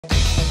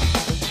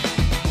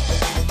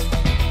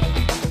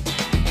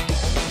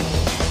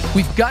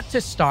We've got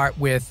to start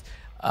with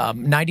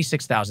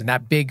 96,000,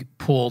 that big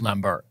pool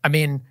number. I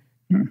mean,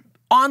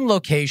 on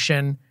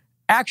location,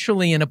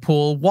 actually in a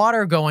pool,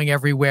 water going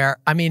everywhere.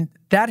 I mean,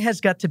 that has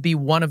got to be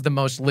one of the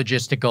most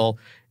logistical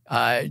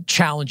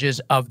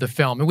challenges of the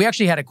film. And we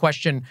actually had a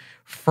question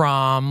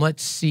from,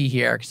 let's see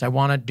here, because I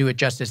want to do it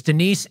justice.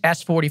 Denise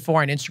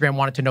S44 on Instagram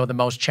wanted to know the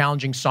most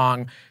challenging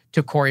song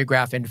to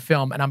choreograph in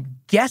film. And I'm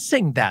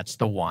guessing that's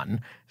the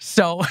one.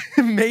 So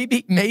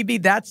maybe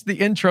that's the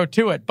intro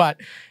to it. But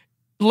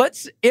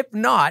if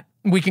not,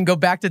 we can go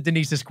back to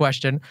Denise's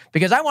question,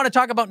 because I want to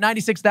talk about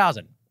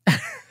 96,000.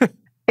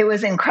 It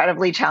was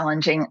incredibly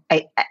challenging.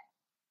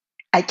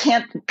 I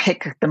can't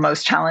pick the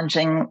most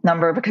challenging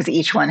number because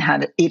each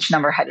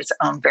number had its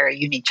own very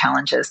unique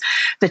challenges.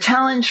 The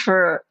challenge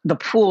for the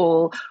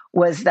pool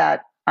was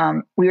that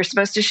we were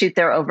supposed to shoot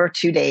there over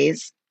 2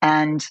 days,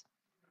 and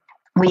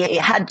we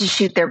had to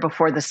shoot there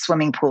before the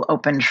swimming pool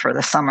opened for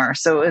the summer.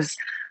 So it was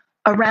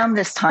around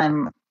this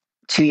time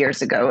 2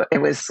 years ago. It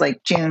was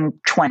like June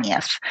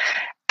 20th.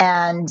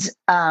 And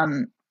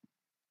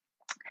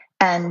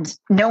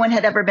no one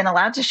had ever been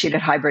allowed to shoot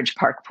at Highbridge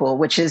Park Pool,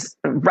 which is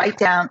right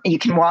down. You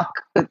can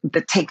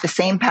take the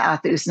same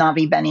path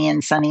Usnavi, Benny,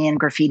 and Sunny and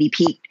Graffiti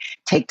Pete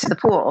take to the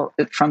pool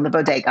from the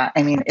bodega.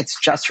 I mean, it's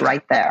just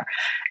right there.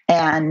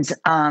 And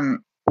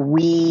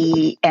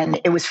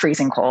it was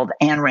freezing cold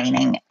and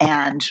raining,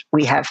 and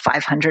we have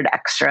 500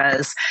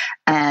 extras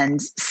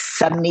and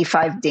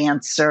 75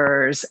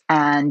 dancers,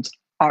 and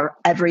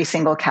every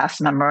single cast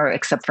member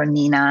except for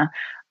Nina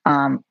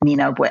and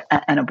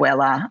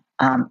Abuela,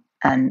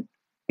 and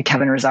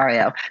Kevin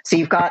Rosario. So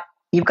you've got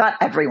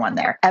everyone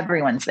there.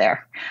 Everyone's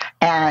there.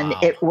 And wow.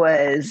 It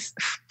was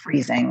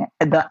freezing.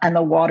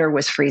 The water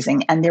was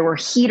freezing. And there were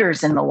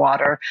heaters in the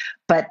water,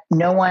 but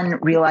no one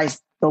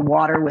realized the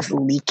water was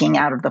leaking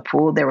out of the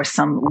pool. There was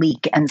some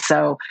leak. And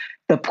so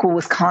the pool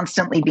was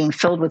constantly being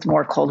filled with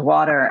more cold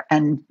water.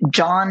 And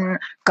Jon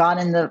got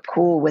in the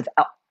pool with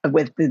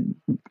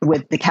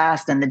the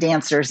cast and the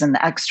dancers and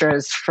the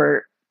extras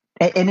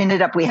it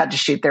ended up we had to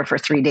shoot there for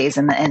 3 days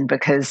in the end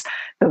because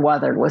the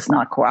weather was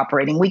not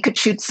cooperating. We could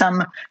shoot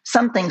some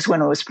things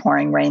when it was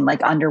pouring rain,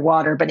 like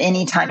underwater, but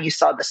anytime you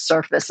saw the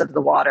surface of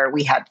the water,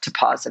 we had to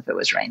pause if it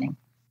was raining.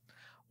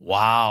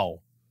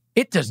 Wow.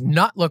 It does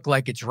not look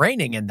like it's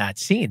raining in that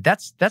scene.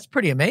 That's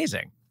pretty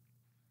amazing.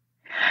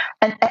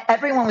 And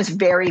everyone was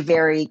very,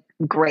 very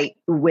great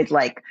with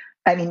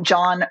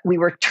Jon, we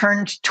were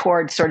turned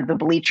towards sort of the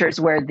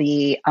bleachers where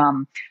the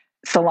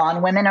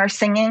salon women are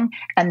singing.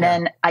 And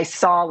then I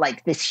saw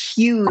like this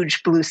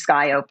huge blue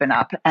sky open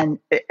up, and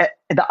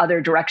the other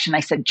direction,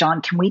 I said,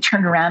 Jon, can we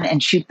turn around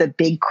and shoot the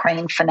big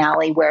crane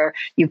finale where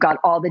you've got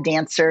all the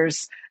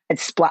dancers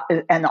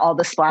and all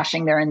the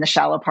splashing there in the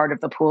shallow part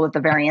of the pool at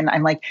the very end?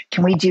 I'm like,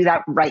 can we do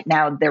that right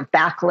now? They're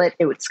backlit.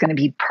 It's going to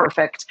be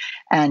perfect.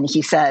 And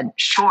he said,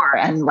 sure.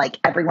 And like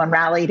everyone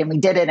rallied and we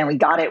did it, and we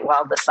got it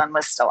while the sun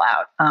was still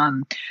out.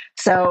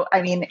 So,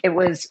 I mean, it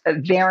was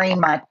very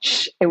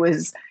much,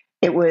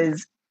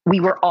 we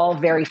were all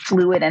very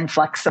fluid and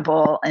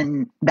flexible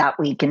in that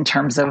week in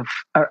terms of,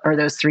 or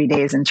those 3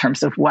 days in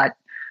terms of what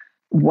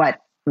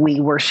we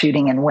were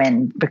shooting and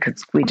when,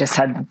 because we just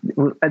had,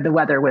 the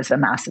weather was a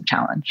massive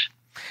challenge.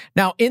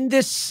 Now, in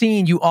this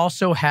scene, you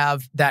also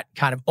have that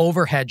kind of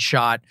overhead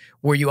shot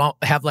where you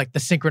have like the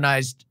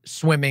synchronized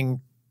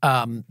swimming.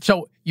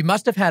 So you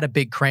must have had a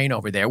big crane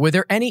over there. Were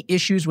there any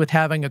issues with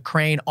having a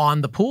crane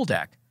on the pool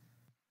deck?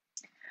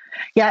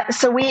 Yeah.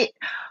 So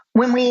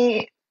when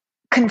we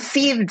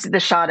conceived the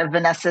shot of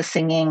Vanessa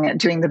singing,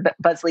 doing the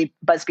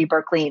Busby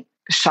Berkeley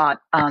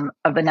shot of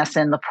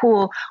Vanessa in the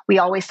pool, we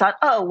always thought,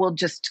 we'll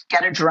just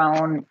get a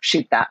drone,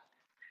 shoot that.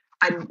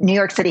 New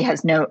York City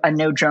has a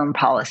no drone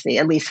policy.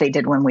 At least they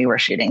did when we were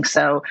shooting.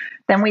 So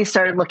then we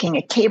started looking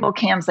at cable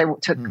cams. I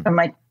took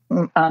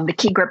the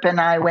key grip and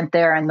I went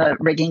there, and the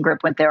rigging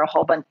grip went there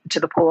to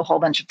the pool a whole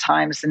bunch of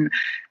times, and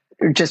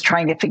just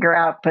trying to figure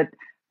out. But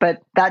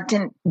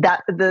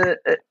the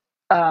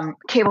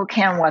cable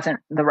cam wasn't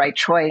the right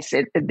choice.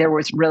 There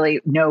was really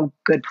no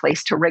good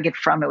place to rig it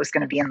from. It was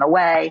going to be in the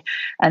way.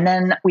 And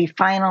then we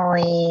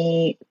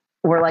finally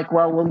were like,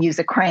 well, we'll use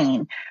a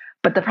crane.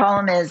 But the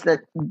problem is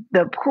that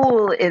the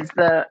pool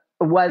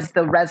was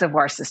the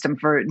reservoir system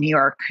for New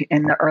York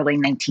in the early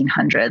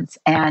 1900s.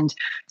 And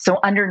so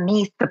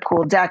underneath the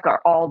pool deck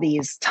are all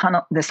this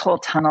whole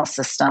tunnel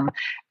system.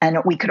 And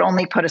we could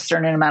only put a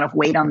certain amount of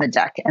weight on the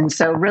deck. And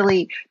so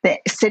really the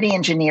city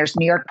engineers,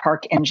 New York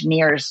Park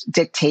engineers,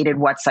 dictated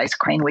what size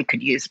crane we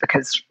could use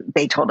because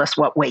they told us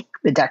what weight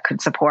the deck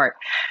could support.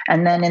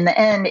 And then in the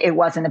end, it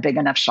wasn't a big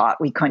enough shot.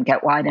 We couldn't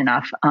get wide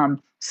enough.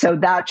 So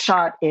that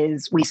shot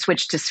we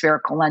switched to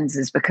spherical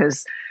lenses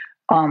because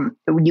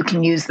you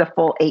can use the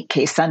full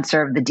 8K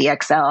sensor of the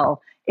DXL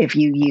if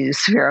you use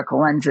spherical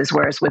lenses,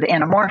 whereas with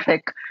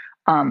anamorphic,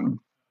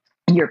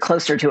 you're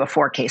closer to a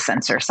 4K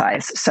sensor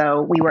size.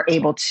 So we were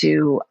able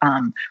to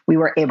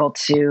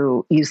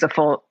use the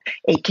full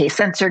 8K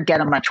sensor, get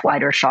a much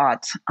wider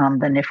shot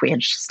than if we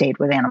had stayed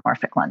with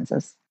anamorphic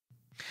lenses.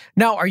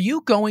 Now, are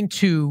you going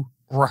to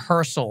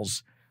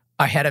rehearsals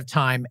ahead of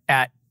time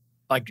at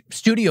like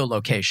studio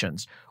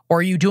locations, or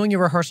are you doing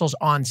your rehearsals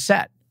on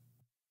set?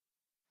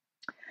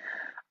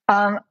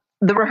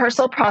 The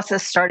rehearsal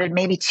process started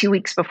maybe 2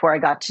 weeks before I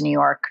got to New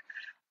York.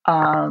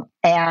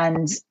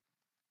 And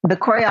the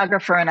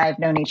choreographer and I have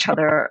known each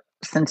other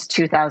since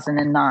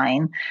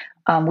 2009.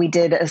 We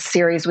did a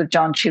series with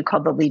Jon Chu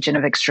called The Legion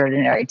of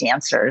Extraordinary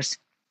Dancers.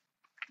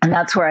 And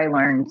that's where I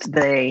learned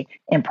the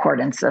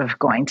importance of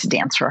going to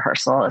dance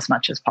rehearsal as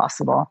much as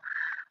possible.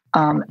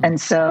 And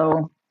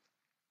so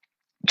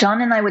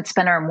Jon and I would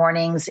spend our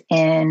mornings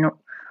in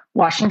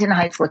Washington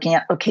Heights looking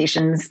at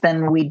locations.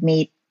 Then we'd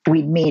meet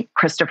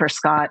Christopher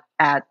Scott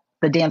at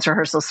the dance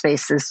rehearsal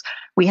spaces.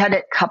 We had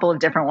a couple of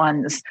different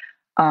ones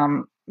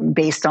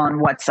based on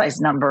what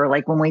size number.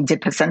 Like when we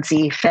did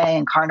Pacensi, Fay,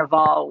 and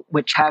Carnival,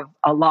 which have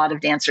a lot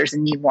of dancers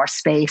and need more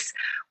space,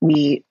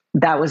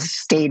 that was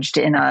staged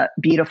in a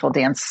beautiful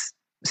dance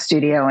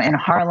studio in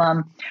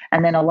Harlem.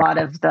 And then a lot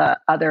of the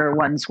other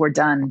ones were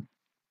done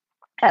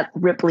at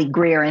Ripley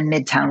Greer in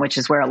Midtown, which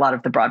is where a lot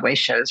of the Broadway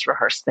shows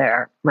rehearse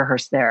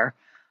their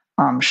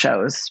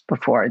shows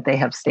before they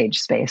have stage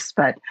space.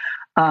 But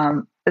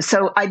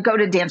so I'd go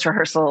to dance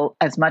rehearsal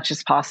as much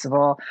as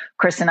possible.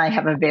 Chris and I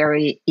have a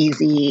very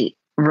easy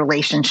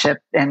relationship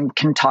and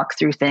can talk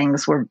through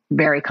things. We're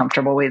very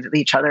comfortable with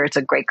each other. It's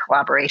a great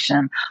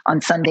collaboration. On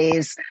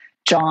Sundays,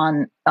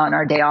 Jon, on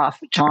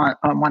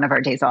one of our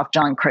days off,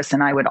 Jon, Chris,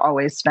 and I would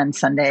always spend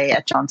Sunday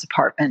at Jon's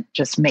apartment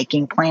just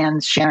making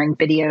plans, sharing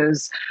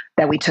videos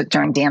that we took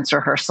during dance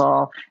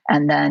rehearsal,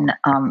 and then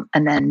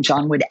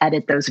Jon would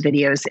edit those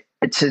videos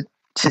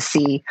to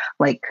see,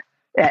 like,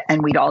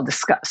 and we'd all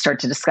start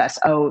to discuss,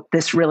 oh,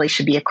 this really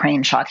should be a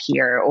crane shot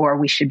here, or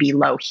we should be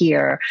low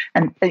here,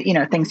 and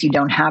things you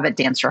don't have at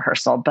dance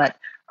rehearsal. But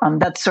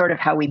that's sort of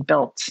how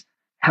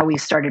we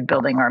started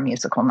building our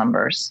musical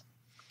numbers.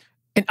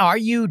 And are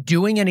you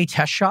doing any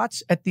test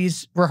shots at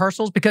these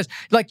rehearsals? Because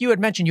like you had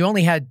mentioned, you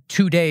only had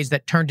 2 days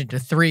that turned into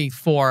 3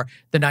 for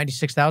the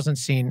 96,000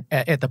 scene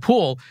at the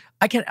pool.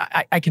 I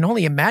can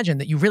only imagine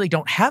that you really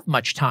don't have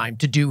much time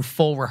to do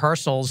full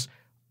rehearsals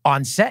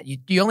on set.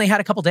 You only had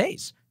a couple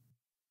days.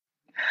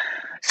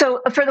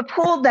 So for the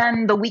pool,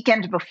 then the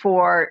weekend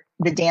before,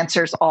 the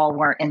dancers all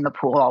weren't in the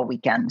pool all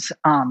weekend.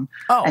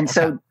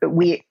 So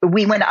we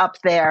went up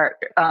there.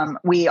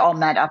 We all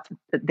met up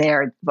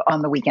there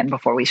on the weekend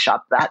before we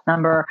shot that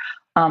number.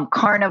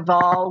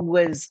 Carnival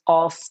was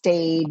all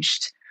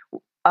staged.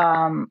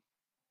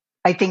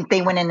 I think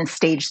they went in and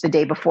staged the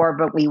day before,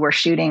 but we were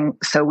shooting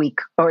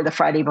or the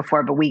Friday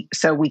before, but we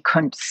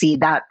couldn't see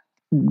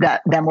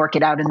them work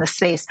it out in the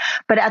space.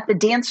 But at the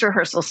dance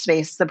rehearsal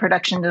space, the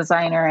production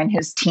designer and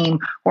his team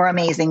were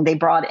amazing. They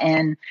brought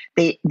in,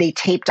 they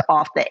taped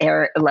off the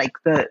air, like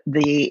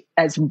the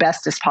as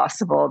best as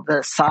possible,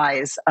 the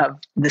size of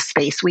the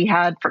space we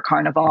had for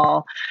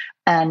Carnival.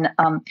 And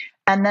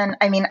then,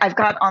 I mean, I've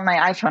got on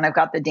my iPhone, I've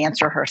got the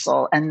dance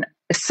rehearsal, and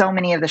so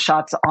many of the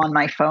shots on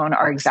my phone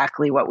are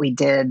exactly what we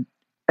did.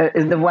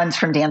 The ones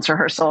from dance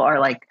rehearsal are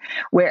like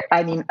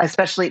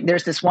especially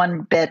there's this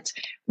one bit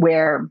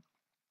where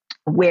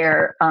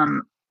we're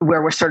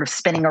sort of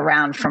spinning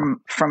around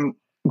from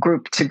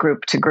group to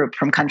group to group,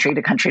 from country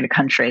to country to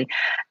country,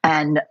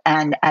 and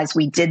as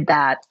we did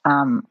that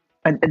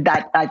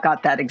I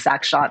got that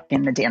exact shot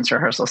in the dance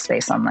rehearsal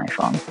space on my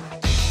phone.